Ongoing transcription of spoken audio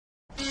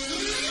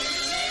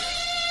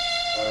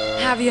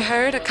have you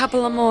heard? A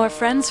couple of more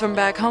friends from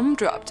back home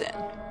dropped in.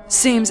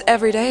 Seems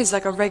every day is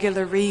like a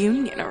regular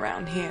reunion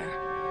around here.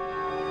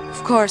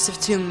 Of course,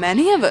 if too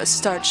many of us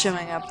start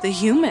showing up, the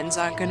humans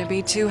aren't going to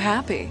be too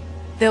happy.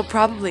 They'll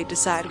probably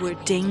decide we're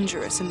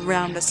dangerous and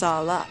round us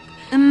all up.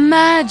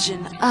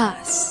 Imagine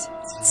us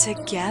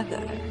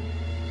together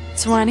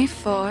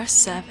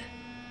 24/7.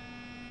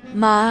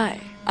 My,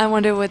 I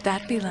wonder what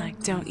that'd be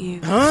like, don't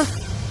you? Huh?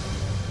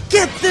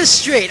 Get this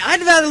straight!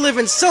 I'd rather live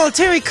in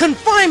solitary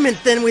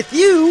confinement than with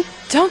you!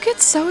 Don't get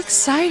so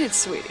excited,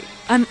 sweetie.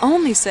 I'm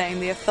only saying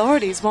the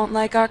authorities won't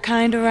like our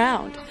kind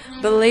around.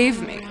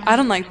 Believe me, I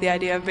don't like the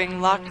idea of being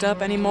locked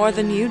up any more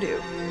than you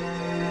do.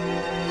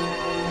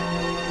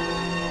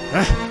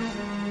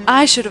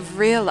 I should have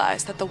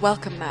realized that the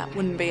welcome mat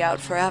wouldn't be out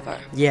forever.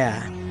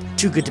 Yeah,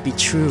 too good to be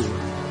true.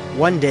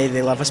 One day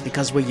they love us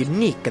because we're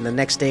unique, and the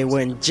next day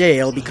we're in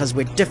jail because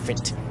we're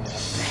different.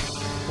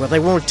 Well, they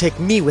won't take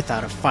me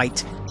without a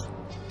fight.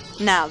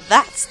 Now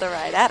that's the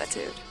right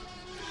attitude.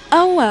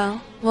 Oh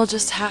well, we'll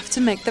just have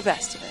to make the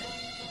best of it.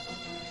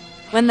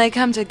 When they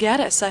come to get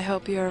us, I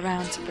hope you're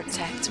around to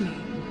protect me.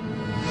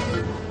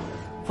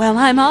 Well,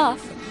 I'm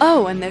off.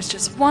 Oh, and there's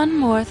just one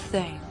more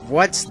thing.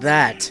 What's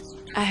that?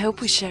 I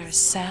hope we share a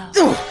cell.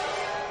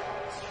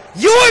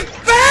 You're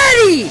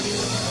fatty!